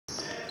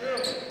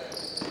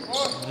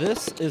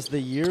This is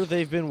the year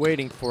they've been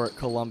waiting for at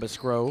Columbus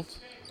Grove.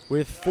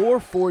 With 4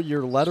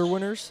 four-year letter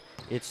winners,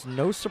 it's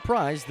no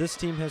surprise this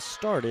team has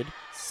started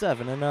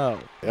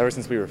 7-0. Ever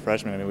since we were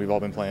freshmen, I mean, we've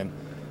all been playing.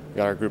 We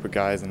got our group of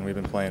guys, and we've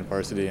been playing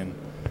varsity. And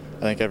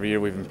I think every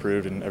year we've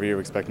improved, and every year we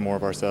expect more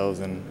of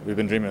ourselves. And we've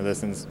been dreaming of this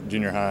since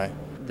junior high.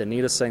 The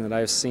neatest thing that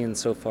I've seen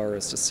so far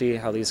is to see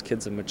how these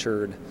kids have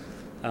matured.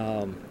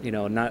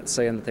 Not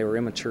saying that they were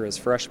immature as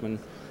freshmen.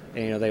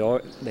 And,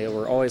 they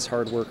were always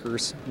hard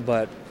workers,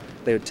 but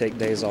they would take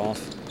days off.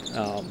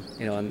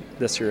 And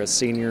this year as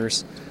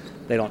seniors,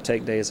 they don't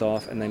take days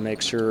off, and they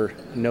make sure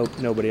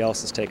nobody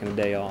else is taking a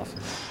day off.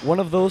 One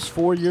of those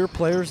four-year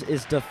players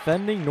is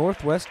defending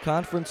Northwest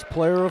Conference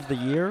Player of the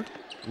Year,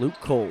 Luke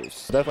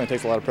Coles. It definitely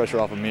takes a lot of pressure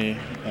off of me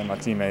and my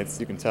teammates.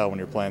 You can tell when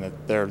you're playing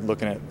that they're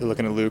looking at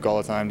Luke all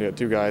the time. You have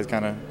two guys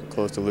kind of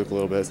close to Luke a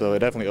little bit, so it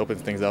definitely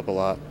opens things up a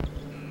lot.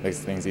 Makes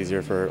things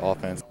easier for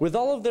offense. With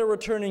all of their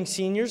returning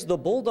seniors, the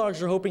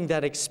Bulldogs are hoping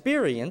that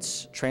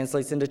experience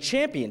translates into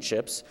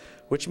championships,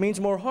 which means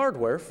more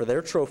hardware for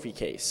their trophy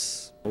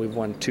case. We've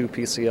won 2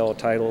 PCL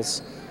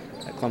titles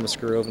at Columbus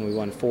Grove, and we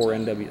won 4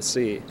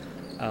 NWC.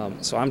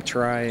 So I'm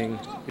trying,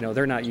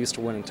 they're not used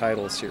to winning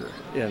titles here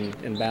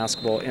in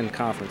basketball in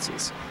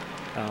conferences.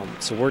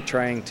 So we're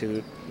trying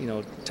to,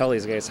 tell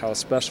these guys how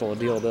special a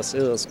deal this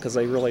is, because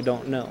they really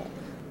don't know.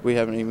 We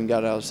haven't even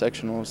got out of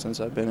sectional since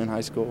I've been in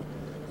high school.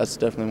 That's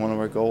definitely one of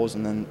our goals,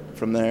 and then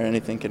from there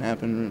anything can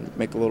happen,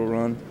 make a little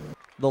run.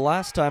 The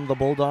last time the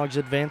Bulldogs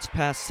advanced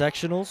past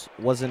sectionals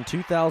was in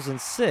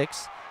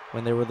 2006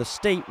 when they were the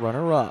state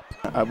runner-up.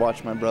 I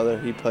watched my brother,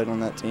 he played on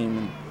that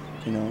team,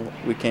 and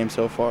we came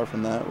so far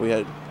from that. We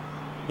had,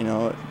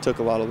 it took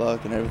a lot of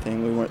luck and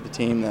everything. We weren't the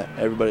team that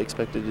everybody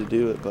expected to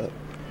do it, but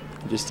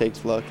it just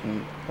takes luck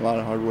and a lot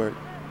of hard work.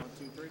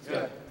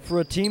 For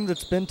a team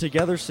that's been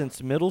together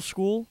since middle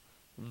school,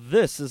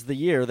 this is the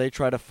year they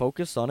try to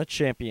focus on a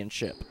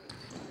championship.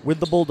 With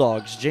the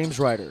Bulldogs, James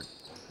Ryder,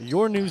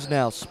 your News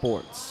Now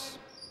Sports.